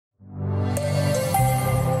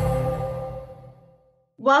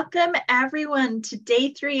Welcome everyone to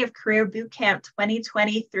day 3 of Career Bootcamp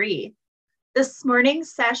 2023. This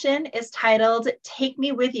morning's session is titled Take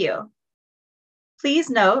Me With You.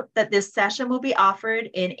 Please note that this session will be offered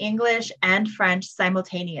in English and French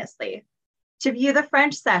simultaneously. To view the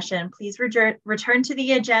French session, please return to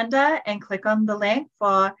the agenda and click on the link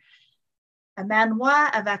for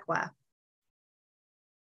Amène-moi avec moi.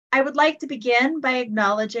 I would like to begin by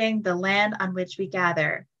acknowledging the land on which we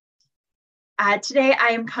gather. Today, I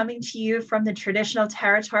am coming to you from the traditional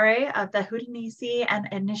territory of the Haudenosaunee and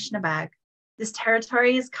Anishinaabeg. This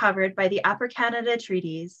territory is covered by the Upper Canada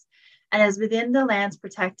Treaties and is within the lands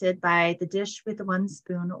protected by the Dish with One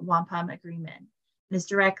Spoon Wampum Agreement and is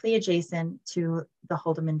directly adjacent to the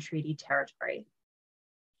Haldimand Treaty territory.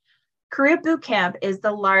 Career Bootcamp is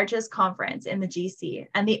the largest conference in the GC,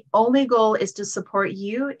 and the only goal is to support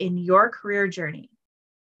you in your career journey.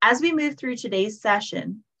 As we move through today's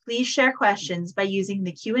session, please share questions by using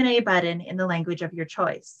the Q&A button in the language of your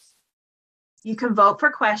choice. You can vote for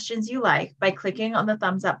questions you like by clicking on the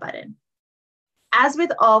thumbs up button. As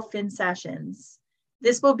with all Fin sessions,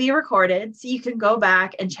 this will be recorded so you can go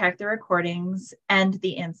back and check the recordings and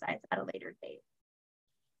the insights at a later date.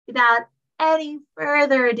 Without any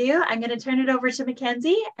further ado, I'm going to turn it over to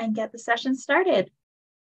Mackenzie and get the session started.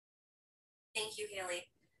 Thank you, Haley.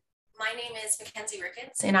 My name is Mackenzie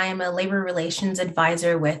Ricketts, and I am a Labor Relations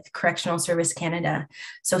Advisor with Correctional Service Canada.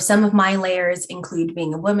 So some of my layers include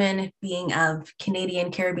being a woman, being of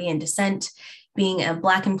Canadian Caribbean descent, being a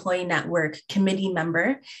Black Employee Network committee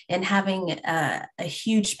member, and having a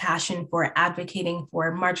huge passion for advocating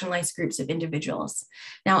for marginalized groups of individuals.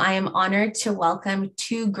 Now, I am honored to welcome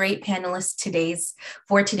two great panelists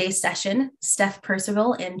for today's session, Steph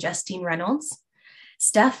Percival and Justine Reynolds.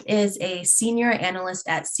 Steph is a senior analyst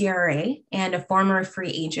at CRA and a former free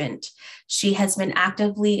agent. She has been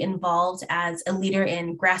actively involved as a leader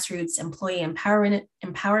in grassroots employee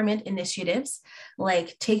empowerment initiatives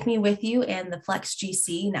like Take Me With You and the Flex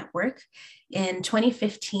GC network. In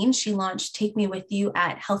 2015, she launched Take Me With You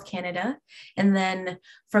at Health Canada, and then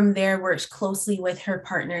from there worked closely with her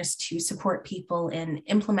partners to support people in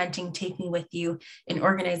implementing Take Me With You in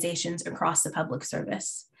organizations across the public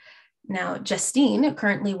service. Now, Justine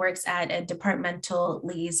currently works at a departmental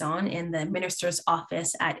liaison in the Minister's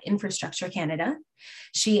Office at Infrastructure Canada.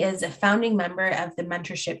 She is a founding member of the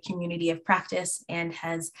mentorship community of practice and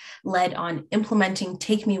has led on implementing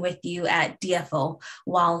Take Me With You at DFO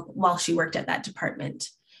while she worked at that department.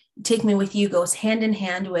 Take Me With You goes hand in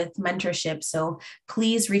hand with mentorship, so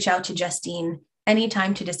please reach out to Justine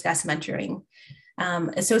anytime to discuss mentoring.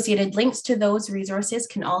 Associated links to those resources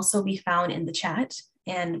can also be found in the chat.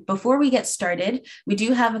 And before we get started, we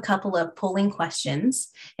do have a couple of polling questions,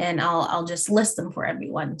 and I'll just list them for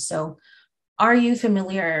everyone. So, are you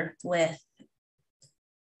familiar with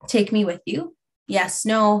Take Me With You? Yes,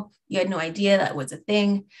 no, you had no idea that was a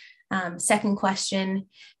thing. Second question,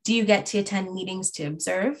 do you get to attend meetings to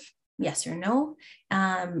observe? Yes or no?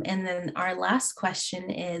 And then our last question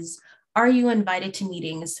is, are you invited to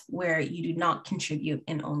meetings where you do not contribute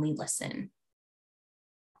and only listen?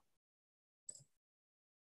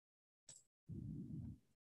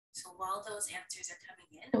 So while those answers are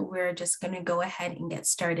coming in, we're just going to go ahead and get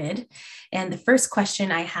started. And the first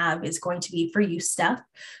question I have is going to be for you, Steph.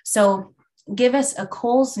 So give us a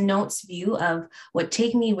Coles Notes view of what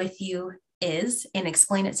Take Me With You is and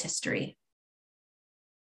explain its history.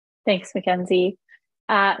 Thanks, Mackenzie.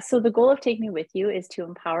 So the goal of Take Me With You is to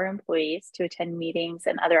empower employees to attend meetings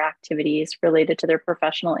and other activities related to their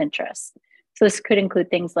professional interests. So this could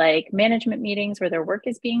include things like management meetings where their work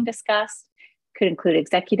is being discussed, could include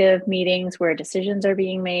executive meetings where decisions are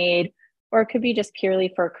being made, or it could be just purely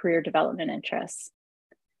for career development interests.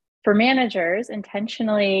 For managers,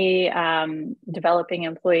 intentionally developing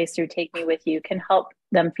employees through Take Me With You can help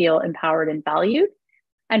them feel empowered and valued.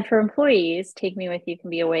 And for employees, Take Me With You can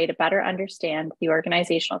be a way to better understand the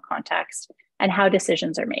organizational context and how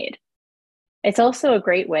decisions are made. It's also a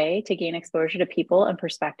great way to gain exposure to people and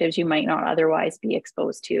perspectives you might not otherwise be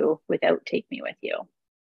exposed to without Take Me With You.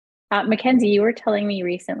 Mackenzie, you were telling me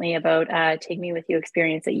recently about Take Me With You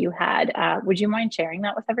experience that you had. Would you mind sharing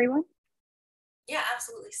that with everyone? Yeah,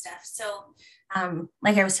 absolutely, Steph. So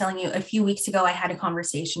like I was telling you, a few weeks ago, I had a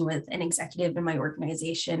conversation with an executive in my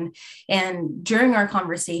organization. And during our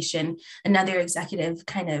conversation, another executive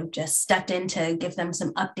kind of just stepped in to give them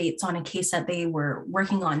some updates on a case that they were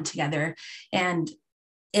working on together. And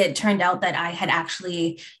it turned out that I had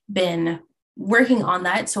actually been working on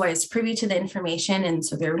that. So I was privy to the information. And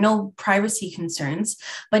so there were no privacy concerns,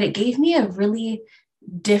 but it gave me a really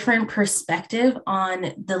different perspective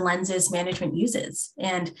on the lenses management uses.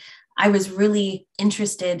 And I was really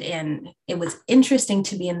interested in, it was interesting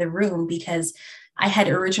to be in the room because I had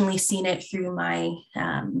originally seen it through my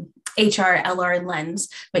HR LR lens,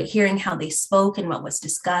 but hearing how they spoke and what was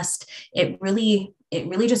discussed, it really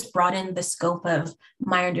just broadened the scope of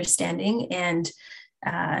my understanding and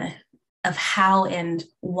of how and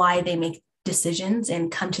why they make decisions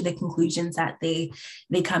and come to the conclusions that they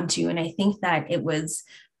come to. And I think that it was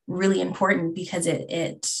really important because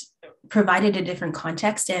it provided a different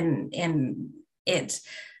context and it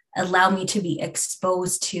allowed me to be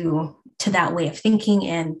exposed to that way of thinking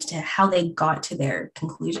and to how they got to their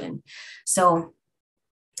conclusion. So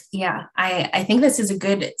yeah, I think this is a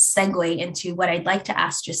good segue into what I'd like to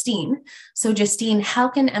ask Justine. So Justine, how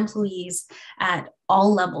can employees at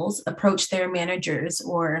all levels approach their managers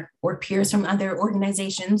or peers from other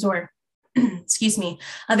organizations or excuse me,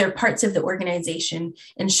 other parts of the organization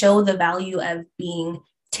and show the value of being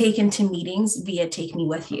taken to meetings via Take Me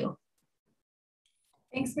With You?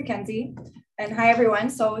 Thanks, Mackenzie. And hi, everyone.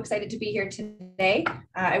 So excited to be here today.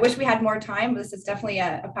 I wish we had more time. This is definitely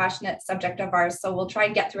a passionate subject of ours. So we'll try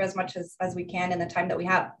and get through as much as we can in the time that we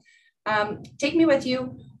have. Take Me With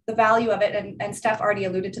You, the value of it, and Steph already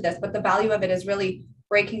alluded to this, but the value of it is really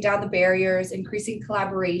breaking down the barriers, increasing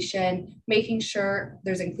collaboration, making sure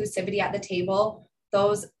there's inclusivity at the table.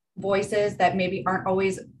 Those voices that maybe aren't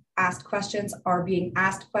always asked questions are being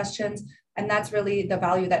asked questions. And that's really the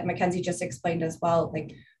value that Mackenzie just explained as well,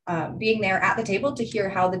 like being there at the table to hear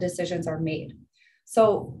how the decisions are made.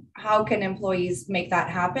 So how can employees make that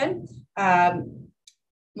happen?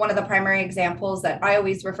 One of the primary examples that I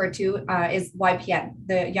always refer to is YPN,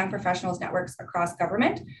 the Young Professionals Networks Across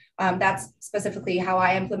Government. That's specifically how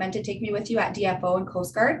I implemented Take Me With You at DFO and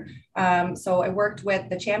Coast Guard. So I worked with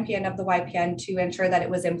the champion of the YPN to ensure that it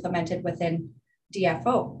was implemented within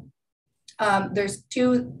DFO. There's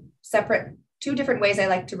two different ways I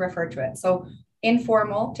like to refer to it. So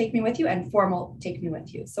informal Take Me With You and formal Take Me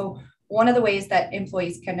With You. So one of the ways that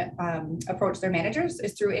employees can approach their managers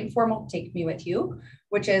is through informal Take Me With You,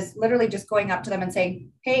 which is literally just going up to them and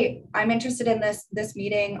saying, hey, I'm interested in this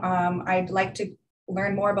meeting. I'd like to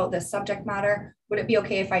learn more about this subject matter. Would it be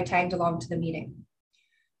okay if I tagged along to the meeting?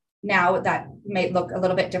 Now that may look a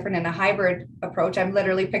little bit different in a hybrid approach. I'm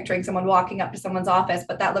literally picturing someone walking up to someone's office,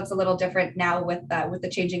 but that looks a little different now with the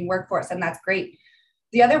changing workforce, and that's great.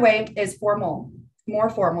 The other way is more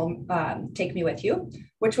formal Take Me With You,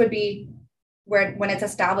 which would be when it's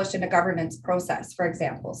established in a governance process, for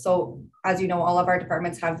example. So as you know, all of our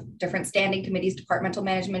departments have different standing committees, departmental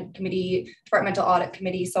management committee, departmental audit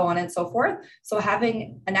committee, so on and so forth. So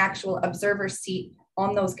having an actual observer seat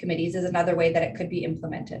on those committees is another way that it could be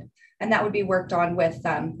implemented. And that would be worked on with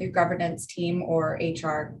your governance team or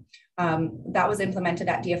HR. That was implemented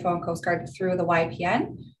at DFO and Coast Guard through the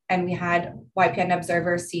YPN, and we had YPN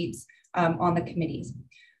observer seats on the committees.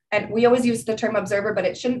 And we always use the term observer, but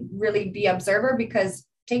it shouldn't really be observer because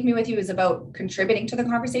Take Me With You is about contributing to the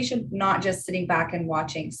conversation, not just sitting back and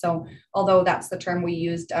watching. So although that's the term we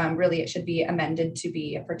used, really it should be amended to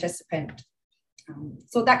be a participant.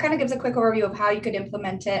 So that kind of gives a quick overview of how you could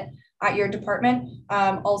implement it at your department.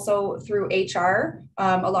 Also through HR,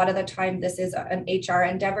 a lot of the time this is an HR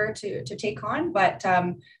endeavor to take on, but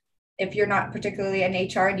if you're not particularly in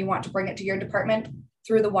HR and you want to bring it to your department,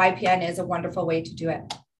 through the YPN is a wonderful way to do it.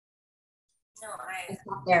 No,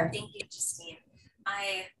 thank you, Justine.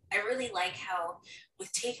 I really like how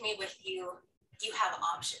with Take Me With You, you have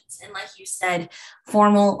options. And like you said,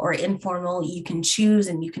 formal or informal, you can choose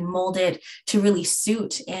and you can mold it to really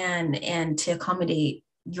suit and to accommodate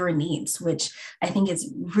your needs, which I think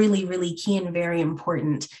is really, really key and very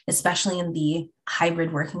important, especially in the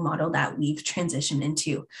hybrid working model that we've transitioned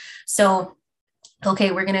into. So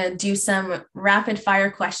okay, we're going to do some rapid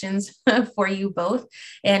fire questions for you both,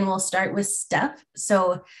 and we'll start with Steph.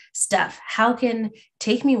 So Steph, how can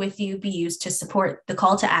Take Me With You be used to support the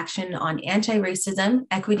call to action on anti-racism,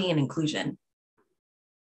 equity, and inclusion?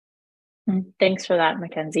 Thanks for that,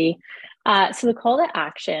 Mackenzie. So the call to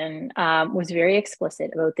action was very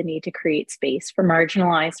explicit about the need to create space for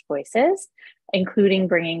marginalized voices, including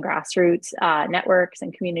bringing grassroots networks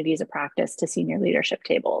and communities of practice to senior leadership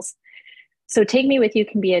tables. So Take Me With You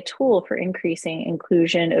can be a tool for increasing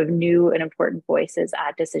inclusion of new and important voices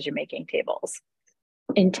at decision-making tables.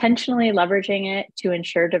 Intentionally leveraging it to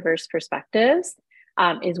ensure diverse perspectives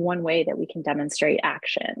is one way that we can demonstrate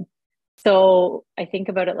action. So I think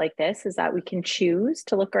about it like this, is that we can choose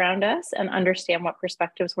to look around us and understand what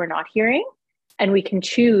perspectives we're not hearing, and we can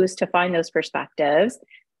choose to find those perspectives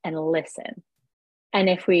and listen. And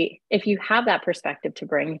if you have that perspective to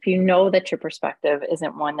bring, if you know that your perspective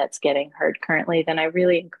isn't one that's getting heard currently, then I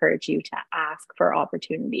really encourage you to ask ask for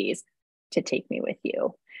opportunities to take me with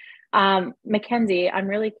you. Mackenzie, I'm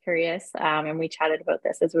really curious, and we chatted about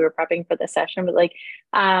this as we were prepping for the session, but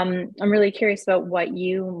I'm really curious about what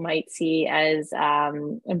you might see as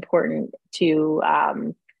important to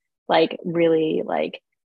really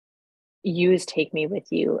use Take Me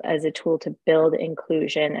With You as a tool to build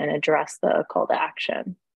inclusion and address the call to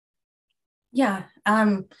action. Yeah,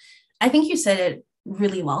 I think you said it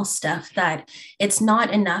really well, Steph, that it's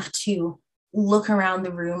not enough to look around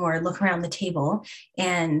the room or look around the table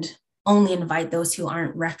and only invite those who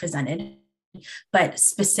aren't represented, but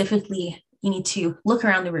specifically you need to look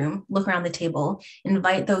around the room, look around the table,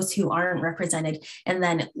 invite those who aren't represented, and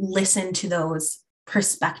then listen to those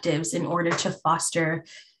perspectives in order to foster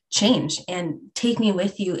change. And Take Me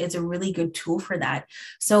With You is a really good tool for that.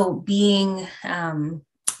 So being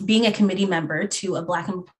a committee member to a Black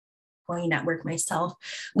employee network myself,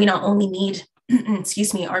 we not only need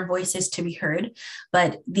our voices to be heard,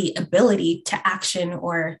 but the ability to action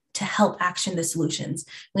or to help action the solutions.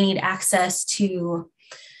 We need access to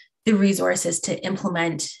the resources to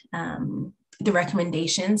implement the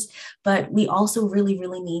recommendations, but we also really,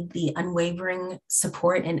 really need the unwavering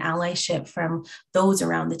support and allyship from those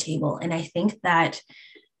around the table. And I think that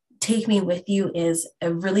Take Me With You is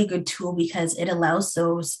a really good tool because it allows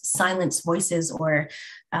those silenced voices or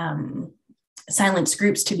silenced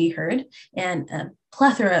groups to be heard, and a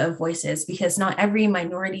plethora of voices, because not every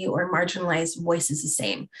minority or marginalized voice is the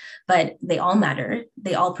same, but they all matter.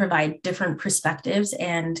 They all provide different perspectives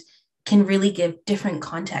and can really give different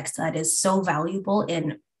context that is so valuable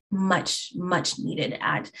and much, much needed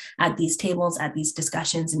at these tables, at these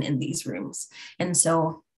discussions, and in these rooms. And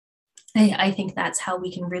so I think that's how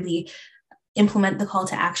we can really implement the call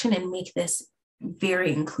to action and make this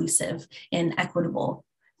very inclusive and equitable.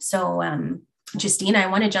 So Justine, I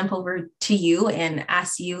want to jump over to you and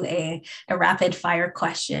ask you a rapid fire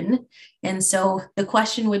question. And so the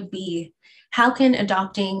question would be, how can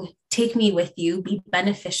adopting Take Me With You be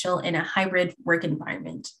beneficial in a hybrid work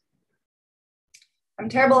environment? I'm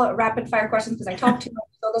terrible at rapid fire questions because I talk too much,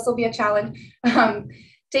 so this will be a challenge.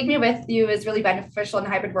 Take Me With You is really beneficial in a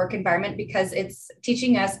hybrid work environment because it's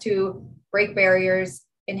teaching us to break barriers,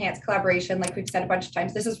 enhance collaboration, like we've said a bunch of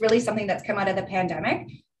times. This is really something that's come out of the pandemic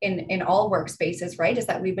in all workspaces, right? Is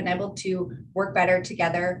that we've been able to work better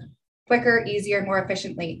together, quicker, easier, more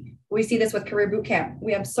efficiently. We see this with Career Bootcamp.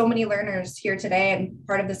 We have so many learners here today and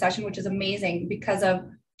part of the session, which is amazing because of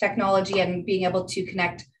technology and being able to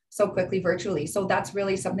connect so quickly virtually. So that's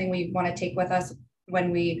really something we want to take with us when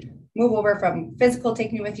we move over from physical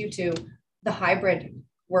Take Me With You to the hybrid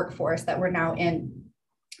workforce that we're now in.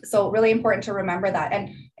 So really important to remember that.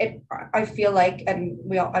 And I feel like, and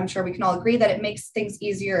I'm sure we can all agree that it makes things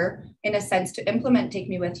easier in a sense to implement Take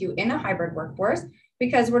Me With You in a hybrid workforce,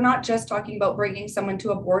 because we're not just talking about bringing someone to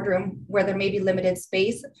a boardroom where there may be limited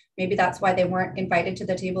space. Maybe that's why they weren't invited to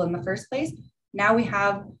the table in the first place. Now we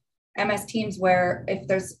have MS Teams where if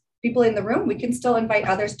there's people in the room, we can still invite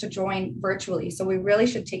others to join virtually. So we really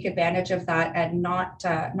should take advantage of that and not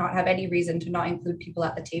have any reason to not include people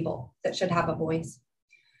at the table that should have a voice.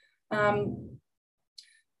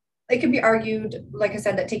 It can be argued, like I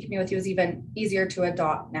said, that Take Me With You is even easier to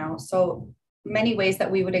adopt now. So many ways that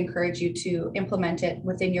we would encourage you to implement it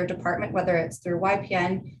within your department, whether it's through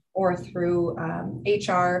YPN or through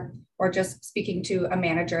HR, or just speaking to a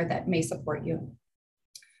manager that may support you.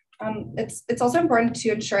 It's also important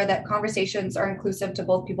to ensure that conversations are inclusive to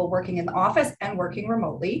both people working in the office and working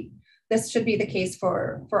remotely. This should be the case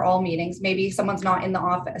for all meetings. Maybe someone's not in the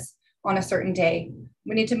office on a certain day.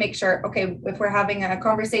 We need to make sure, okay, if we're having a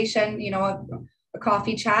conversation, a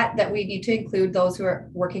coffee chat, that we need to include those who are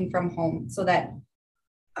working from home so that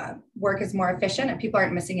work is more efficient and people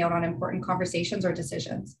aren't missing out on important conversations or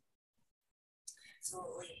decisions.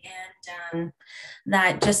 Absolutely. And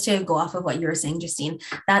that, just to go off of what you were saying, Justine,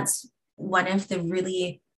 that's one of the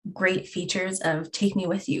really great features of Take Me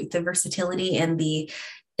With You. The versatility and the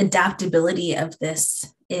adaptability of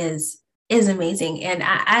this is amazing. And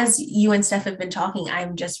as you and Steph have been talking,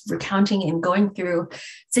 I'm just recounting and going through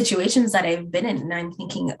situations that I've been in, and I'm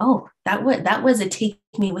thinking, oh, that was a Take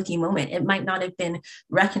Me With You moment. It might not have been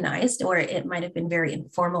recognized, or it might have been very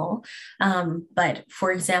informal. But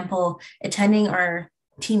for example, attending our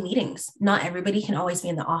team meetings, not everybody can always be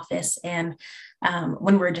in the office. And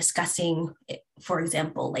when we're discussing, for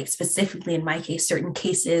example, like specifically in my case, certain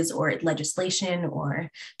cases or legislation or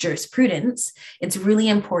jurisprudence, it's really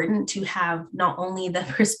important to have not only the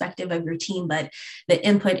perspective of your team, but the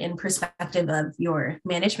input and perspective of your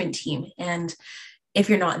management team. And if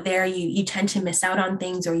you're not there, you tend to miss out on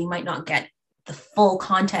things, or you might not get the full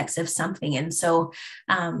context of something. And so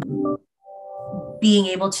being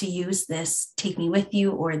able to use this take me with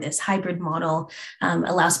you or this hybrid model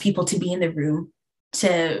allows people to be in the room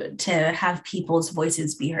to have people's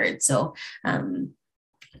voices be heard. So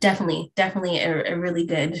definitely a really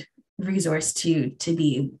good resource to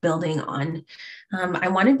be building on. I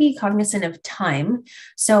want to be cognizant of time,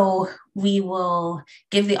 so we will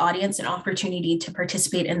give the audience an opportunity to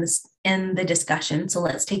participate in the discussion. So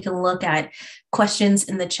let's take a look at questions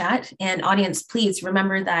in the chat. And audience, please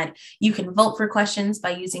remember that you can vote for questions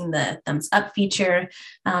by using the thumbs up feature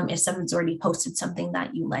if someone's already posted something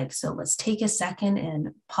that you like. So let's take a second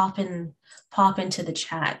and pop into the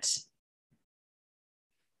chat.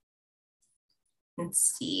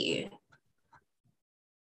 Let's see.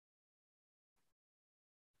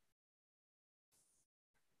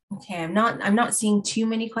 Okay, I'm not seeing too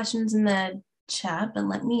many questions in the chat, but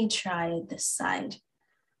let me try this side.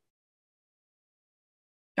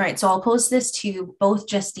 All right, so I'll post this to both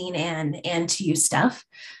Justine and to you, Steph.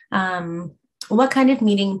 What kind of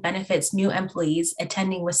meeting benefits new employees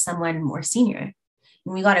attending with someone more senior?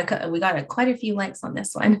 And we got quite a few likes on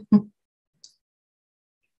this one.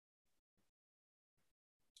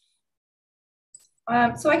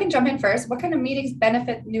 So I can jump in first. What kind of meetings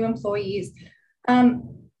benefit new employees?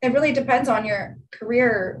 It really depends on your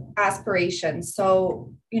career aspirations.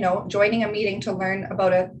 So, joining a meeting to learn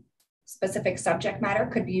about a specific subject matter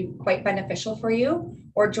could be quite beneficial for you,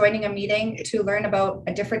 or joining a meeting to learn about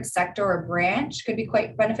a different sector or branch could be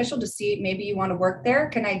quite beneficial to see maybe you want to work there.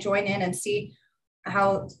 Can I join in and see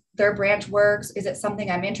how their branch works? Is it something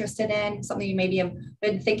I'm interested in? Something you maybe have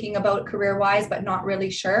been thinking about career-wise, but not really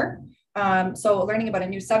sure. So learning about a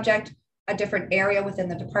new subject, a different area within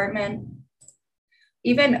the department,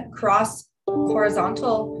 even cross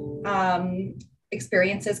horizontal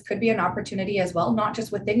experiences could be an opportunity as well, not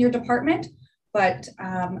just within your department, but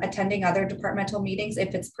attending other departmental meetings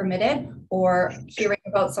if it's permitted, or hearing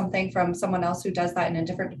about something from someone else who does that in a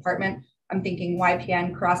different department. I'm thinking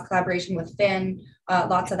YPN, cross collaboration with Fin,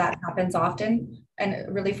 lots of that happens often,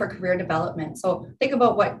 and really for career development. So think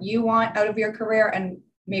about what you want out of your career and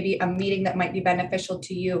maybe a meeting that might be beneficial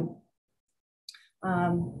to you.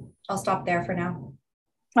 I'll stop there for now.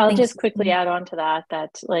 I'll just quickly add on to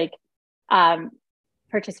that like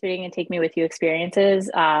participating in Take Me With You experiences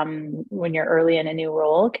when you're early in a new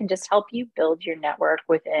role can just help you build your network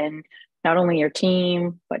within not only your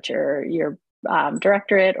team, but your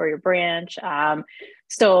directorate or your branch.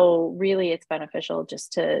 So really it's beneficial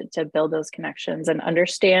just to build those connections and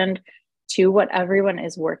understand to what everyone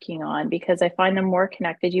is working on, because I find the more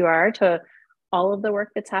connected you are to all of the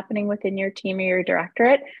work that's happening within your team or your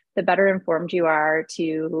directorate, the better informed you are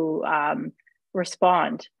to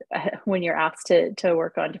respond when you're asked to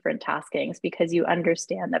work on different taskings, because you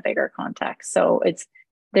understand the bigger context. So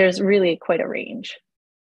there's really quite a range.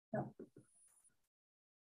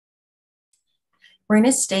 We're going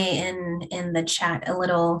to stay in the chat a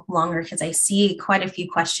little longer because I see quite a few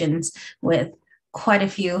questions with quite a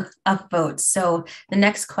few upvotes. So the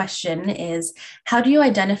next question is, how do you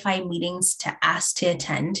identify meetings to ask to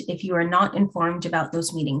attend if you are not informed about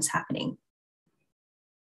those meetings happening?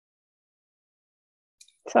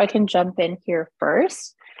 So I can jump in here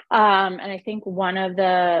first. And I think one of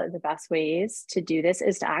the best ways to do this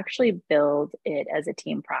is to actually build it as a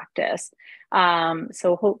team practice.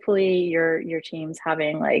 So hopefully your team's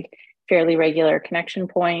having like fairly regular connection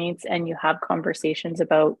points and you have conversations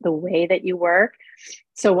about the way that you work.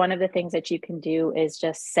 So one of the things that you can do is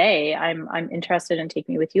just say, I'm interested in Take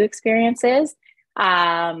Me With You experiences,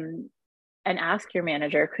 and ask your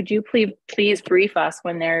manager, could you please brief us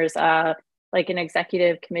when there's like an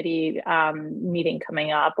executive committee meeting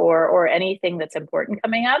coming up or anything that's important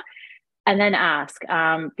coming up, and then ask,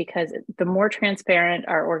 because the more transparent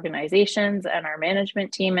our organizations and our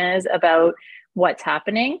management team is about what's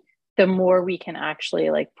happening, the more we can actually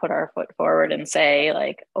like put our foot forward and say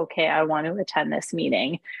like, okay, I want to attend this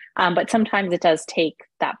meeting. But sometimes it does take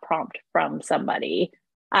that prompt from somebody.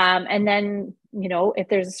 And then, if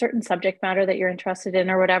there's a certain subject matter that you're interested in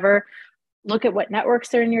or whatever, look at what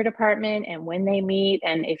networks are in your department and when they meet.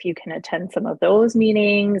 And if you can attend some of those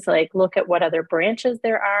meetings, like look at what other branches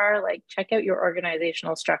there are, like check out your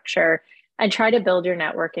organizational structure and try to build your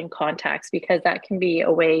network and contacts, because that can be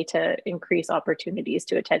a way to increase opportunities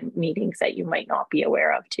to attend meetings that you might not be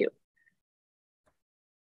aware of too.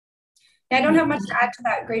 Yeah, I don't have much to add to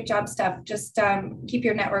that. Great job, Steph. Just keep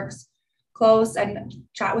your networks close and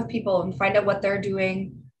chat with people and find out what they're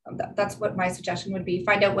doing. That's what my suggestion would be.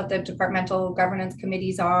 Find out what the departmental governance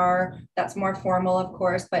committees are. That's more formal, of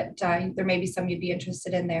course, but there may be some you'd be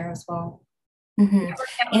interested in there as well. Mm-hmm.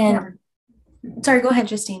 And sorry, go ahead,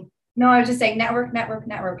 Justine. No, I was just saying network, network,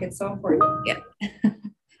 network. It's so important. Yeah,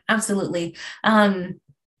 absolutely. And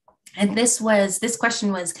this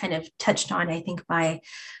question was kind of touched on, I think, by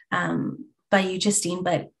you, Justine,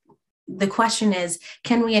 but the question is,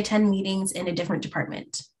 can we attend meetings in a different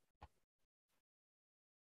department?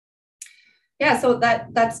 Yeah, so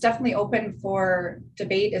that's definitely open for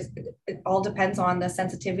debate. It all depends on the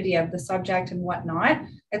sensitivity of the subject and whatnot.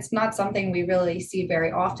 It's not something we really see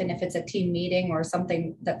very often if it's a team meeting or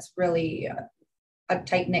something that's really a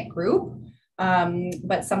tight-knit group,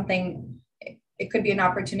 but something, it could be an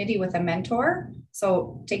opportunity with a mentor.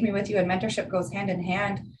 So Take Me With You and mentorship goes hand in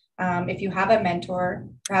hand. If you have a mentor,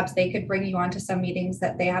 perhaps they could bring you onto some meetings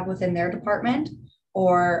that they have within their department,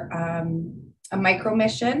 or a micro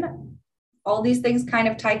mission. All these things kind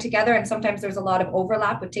of tied together, and sometimes there's a lot of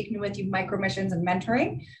overlap with Take Me With You, micro missions, and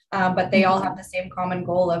mentoring, but they all have the same common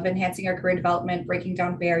goal of enhancing our career development, breaking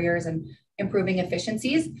down barriers, and improving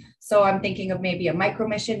efficiencies. So I'm thinking of maybe a micro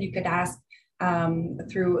mission you could ask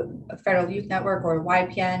through a Federal Youth Network or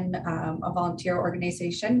YPN, a volunteer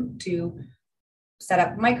organization, to set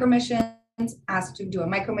up micro missions, ask to do a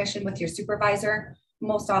micro mission with your supervisor.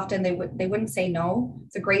 Most often they wouldn't say no.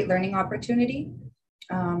 It's a great learning opportunity.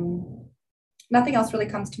 Nothing else really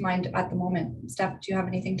comes to mind at the moment. Steph, do you have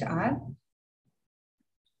anything to add?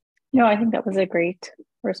 No, I think that was a great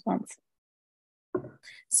response.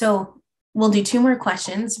 So we'll do 2 more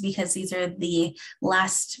questions because these are the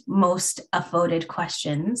last most voted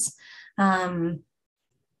questions.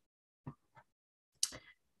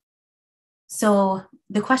 So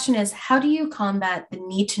the question is, how do you combat the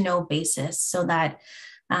need to know basis so that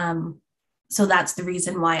so that's the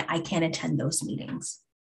reason why I can't attend those meetings?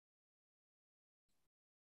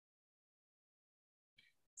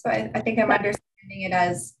 So I think I'm understanding it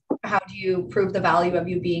as, how do you prove the value of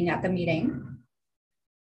you being at the meeting?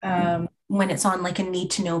 When it's on like a need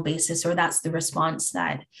to know basis, or that's the response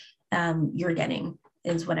that you're getting,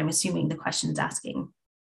 is what I'm assuming the question's asking.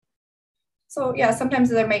 So yeah, sometimes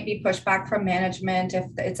there might be pushback from management if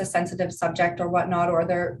it's a sensitive subject or whatnot, or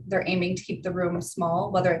they're aiming to keep the room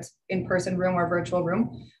small, whether it's in-person room or virtual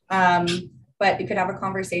room. But you could have a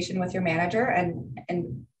conversation with your manager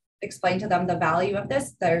and explain to them the value of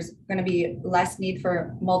this. There's going to be less need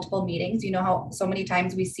for multiple meetings. You know how so many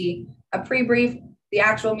times we see a pre-brief, the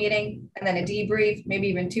actual meeting, and then a debrief, maybe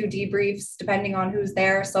even 2 debriefs, depending on who's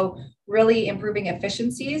there. So really improving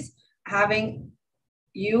efficiencies, having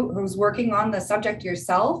you who's working on the subject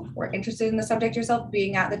yourself or interested in the subject yourself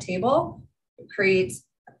being at the table creates,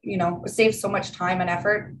 saves so much time and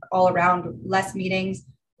effort all around, less meetings,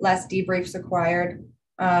 less debriefs required.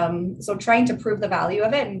 So trying to prove the value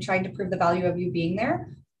of it and trying to prove the value of you being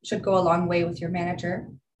there should go a long way with your manager.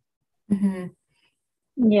 Mm-hmm.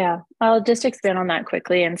 Yeah, I'll just expand on that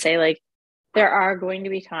quickly and say, like, there are going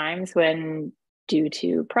to be times when, due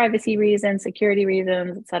to privacy reasons, security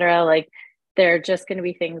reasons, etc., like, there are just going to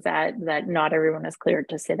be things that not everyone is cleared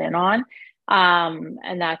to sit in on,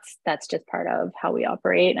 and that's just part of how we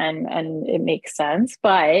operate, and it makes sense.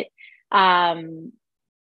 But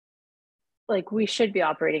like, we should be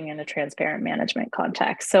operating in a transparent management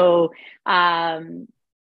context. So I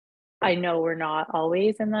know we're not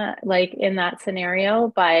always in that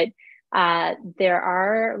scenario, but there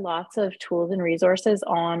are lots of tools and resources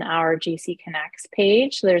on our GC Connects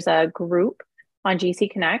page. There's a group on GC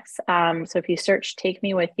Connects. So if you search Take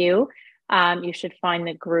Me With You, you should find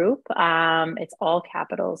the group. It's all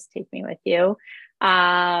capitals, Take Me With You.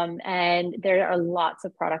 And there are lots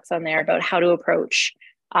of products on there about how to approach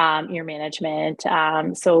your management.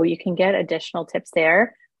 So you can get additional tips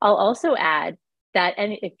there. I'll also add that,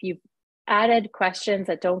 and if you've added questions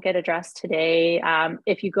that don't get addressed today,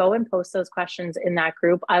 if you go and post those questions in that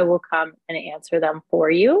group, I will come and answer them for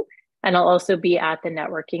you. And I'll also be at the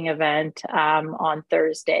networking event on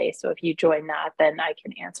Thursday. So if you join that, then I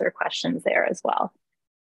can answer questions there as well.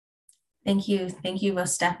 Thank you. Thank you, both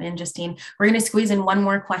Steph and Justine. We're going to squeeze in one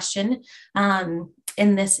more question.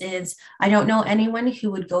 And this is, I don't know anyone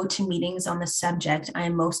who would go to meetings on the subject I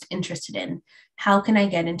am most interested in. How can I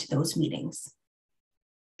get into those meetings?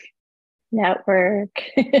 Network.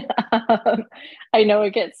 I know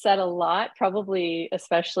it gets said a lot, probably,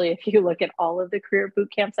 especially if you look at all of the career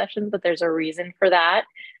bootcamp sessions, but there's a reason for that.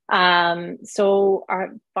 So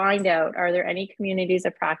find out, are there any communities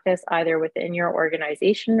of practice either within your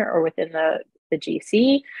organization or within the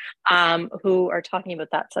GC who are talking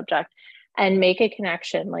about that subject, and make a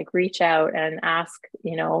connection, like reach out and ask,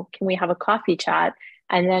 can we have a coffee chat?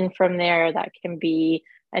 And then from there, that can be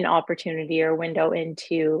an opportunity or window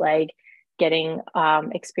into, like, getting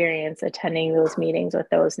experience attending those meetings with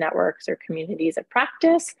those networks or communities of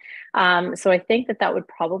practice. So I think that would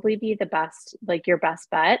probably be the best, like your best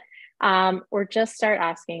bet. Or just start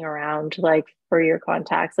asking around, like for your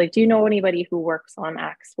contacts, like, do you know anybody who works on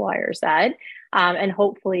X, Y, or Z? And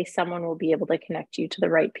hopefully someone will be able to connect you to the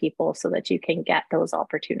right people so that you can get those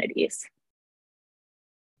opportunities.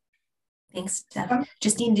 Thanks, Steph.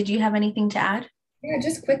 Justine, did you have anything to add? Yeah,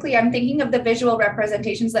 just quickly, I'm thinking of the visual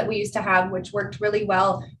representations that we used to have, which worked really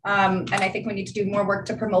well. And I think we need to do more work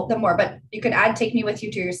to promote them more, but you could add Take Me With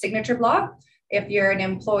You to your signature block. If you're an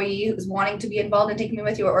employee who's wanting to be involved in Take Me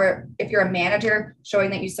With You, or if you're a manager showing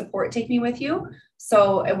that you support Take Me With You.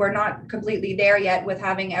 So we're not completely there yet with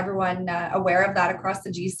having everyone aware of that across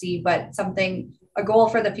the GC, but a goal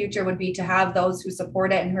for the future would be to have those who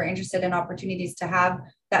support it and who are interested in opportunities to have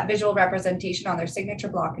that visual representation on their signature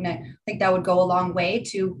block. And I think that would go a long way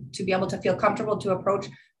to be able to feel comfortable to approach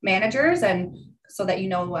managers, and so that you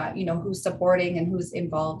know who's supporting and who's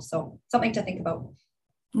involved. So something to think about.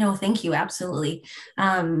 No, thank you. Absolutely.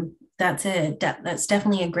 That's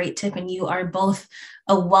definitely a great tip. And you are both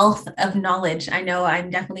a wealth of knowledge. I know I'm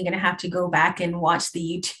definitely going to have to go back and watch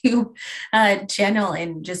the YouTube channel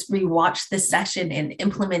and just rewatch this session and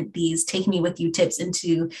implement these Take Me With You tips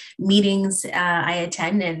into meetings I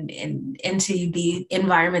attend and into the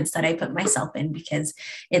environments that I put myself in, because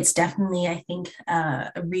it's definitely, I think,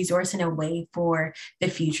 a resource and a way for the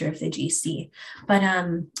future of the GC. But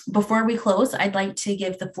before we close, I'd like to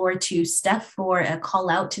give the floor to Steph for a call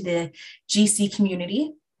out to the GC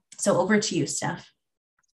community. So over to you, Steph.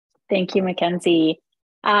 Thank you, Mackenzie.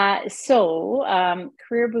 Career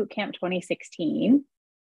Bootcamp 2016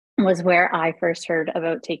 was where I first heard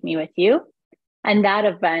about Take Me With You. And that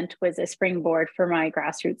event was a springboard for my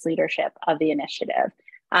grassroots leadership of the initiative.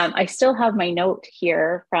 I still have my note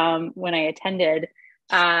here from when I attended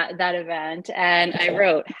that event, and I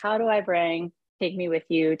wrote, how do I bring Take Me With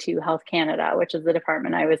You to Health Canada, which is the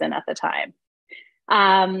department I was in at the time.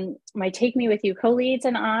 My Take Me With You co-leads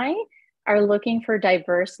and I are looking for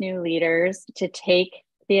diverse new leaders to take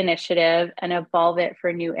the initiative and evolve it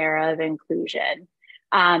for a new era of inclusion.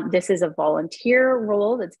 This is a volunteer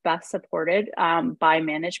role that's best supported by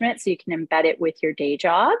management, so you can embed it with your day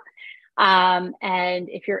job. And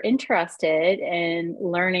if you're interested in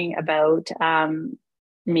learning about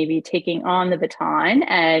maybe taking on the baton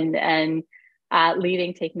and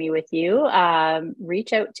leading Take Me With You,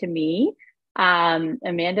 reach out to me.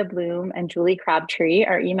 Amanda Bloom and Julie Crabtree.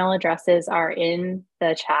 Our email addresses are in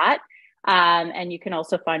the chat. And you can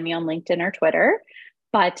also find me on LinkedIn or Twitter.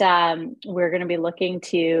 But we're going to be looking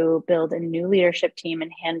to build a new leadership team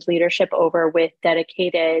and hand leadership over with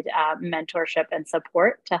dedicated mentorship and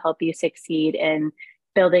support to help you succeed in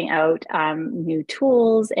building out new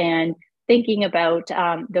tools and thinking about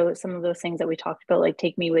some of those things that we talked about, like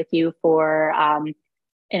Take Me With You for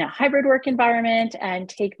in a hybrid work environment, and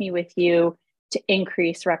Take Me With You to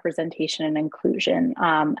increase representation and inclusion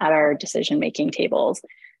at our decision-making tables.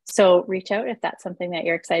 So reach out if that's something that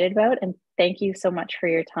you're excited about. And thank you so much for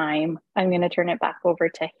your time. I'm going to turn it back over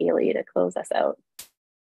to Haley to close us out.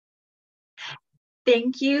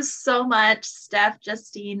 Thank you so much, Steph,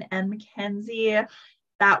 Justine, and Mackenzie.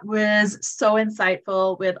 That was so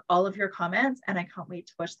insightful with all of your comments, and I can't wait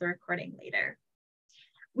to watch the recording later.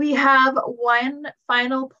 We have one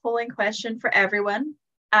final polling question for everyone.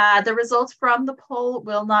 The results from the poll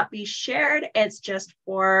will not be shared. It's just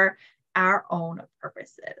for our own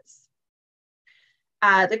purposes.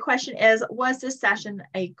 The question is, was this session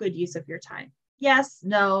a good use of your time? Yes,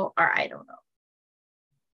 no, or I don't know.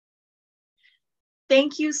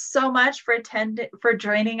 Thank you so much for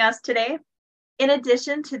joining us today. In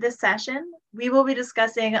addition to this session, we will be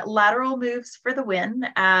discussing lateral moves for the win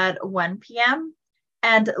at 1 p.m.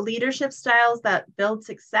 and leadership styles that build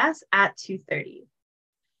success at 2:30.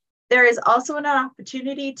 There is also an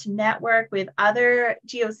opportunity to network with other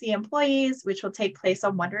GOC employees, which will take place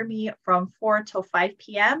on Wonder Me from 4 till 5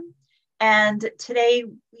 p.m. And today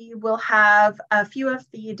we will have a few of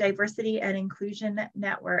the diversity and inclusion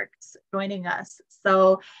networks joining us.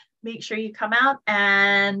 So make sure you come out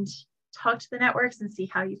and talk to the networks and see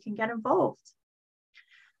how you can get involved.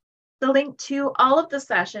 The link to all of the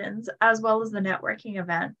sessions, as well as the networking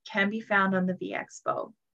event, can be found on the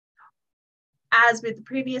VExpo. As with the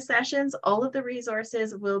previous sessions, all of the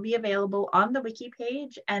resources will be available on the wiki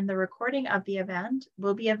page, and the recording of the event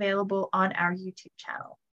will be available on our YouTube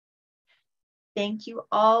channel. Thank you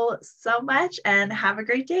all so much and have a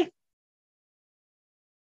great day.